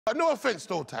But no offence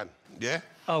though, Tan, yeah?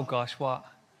 Oh, gosh, what?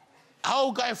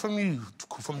 Our guy from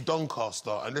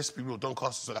Doncaster, and let's be real,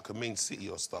 Doncaster's like a main city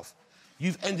or stuff,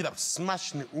 you've ended up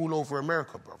smashing it all over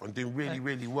America, bro, and doing really,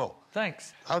 really well.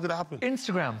 Thanks. How did that happen?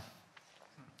 Instagram.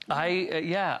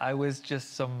 I was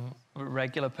just some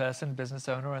regular person, business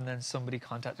owner, and then somebody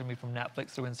contacted me from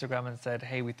Netflix through Instagram and said,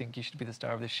 hey, we think you should be the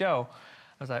star of the show.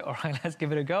 I was like, all right, let's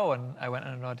give it a go. And I went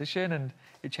on an audition, and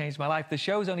it changed my life. The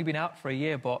show's only been out for a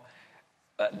year, but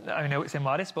I know it's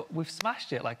immodest, but we've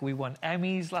smashed it. Like, we won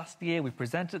Emmys last year. We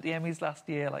presented at the Emmys last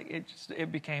year. Like,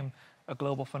 it became a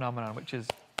global phenomenon, which is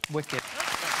wicked.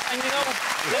 And, you know,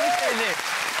 let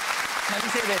me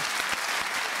say this.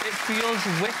 It feels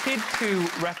wicked to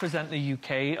represent the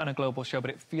UK on a global show, but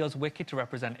it feels wicked to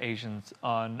represent Asians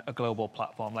on a global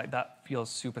platform. Like, that feels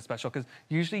super special, because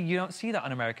usually you don't see that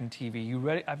on American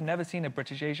TV. I've never seen a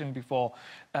British Asian before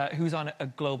who's on a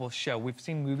global show. We've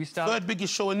seen movie stars. Third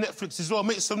biggest show on Netflix as well.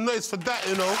 Make some noise for that,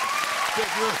 you know.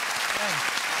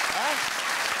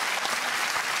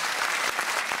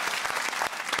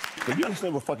 Do you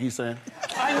understand what the fuck he's saying?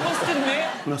 I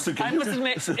must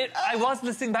admit, I was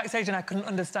listening backstage and I couldn't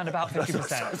understand about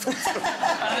 50%.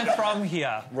 And I'm from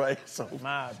here. Right, so...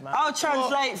 Mad. I'll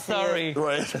translate for Sorry. you.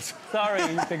 Right. Sorry,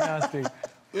 Big Narstie.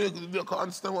 You can't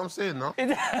understand what I'm saying, no?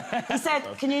 He said,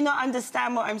 can you not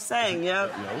understand what I'm saying, yeah?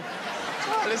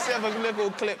 No. Let's have a little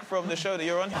clip from the show that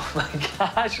you're on. Oh, my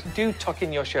gosh. Do you tuck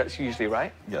in your shirts usually,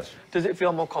 right? Yes. Does it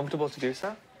feel more comfortable to do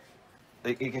so?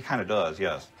 It kind of does,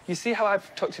 yes. You see how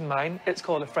I've tucked in mine? It's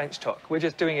called a French tuck. We're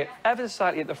just doing it ever so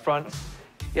slightly at the front.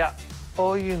 Yeah.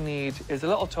 All you need is a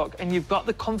little tuck, and you've got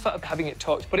the comfort of having it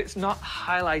tucked, but it's not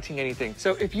highlighting anything.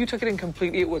 So if you tuck it in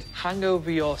completely, it would hang over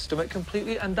your stomach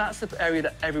completely, and that's the area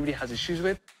that everybody has issues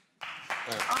with.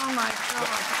 Oh, my God.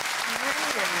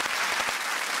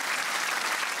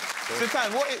 So,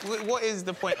 Tan, what is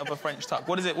the point of a French tuck?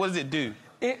 What does it do?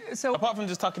 Apart from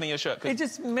just tucking in your shirt. It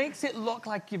just makes it look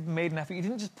like you've made an effort. You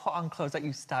didn't just put on clothes, like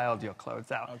you styled your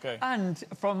clothes out. Okay. And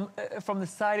from the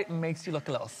side, it makes you look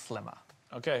a little slimmer.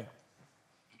 Okay.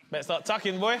 Better start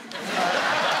tucking, boy.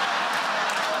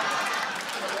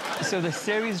 So the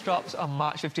series drops on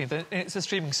March 15th, and it's a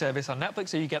streaming service on Netflix,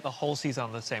 so you get the whole season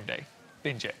on the same day.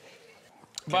 Binge it.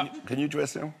 Can you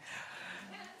dress him?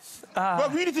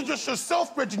 But you need to dress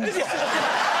yourself, Bridget.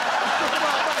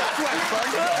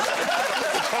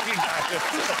 Talking guy.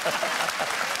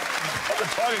 I'm the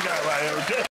talking guy right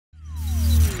here.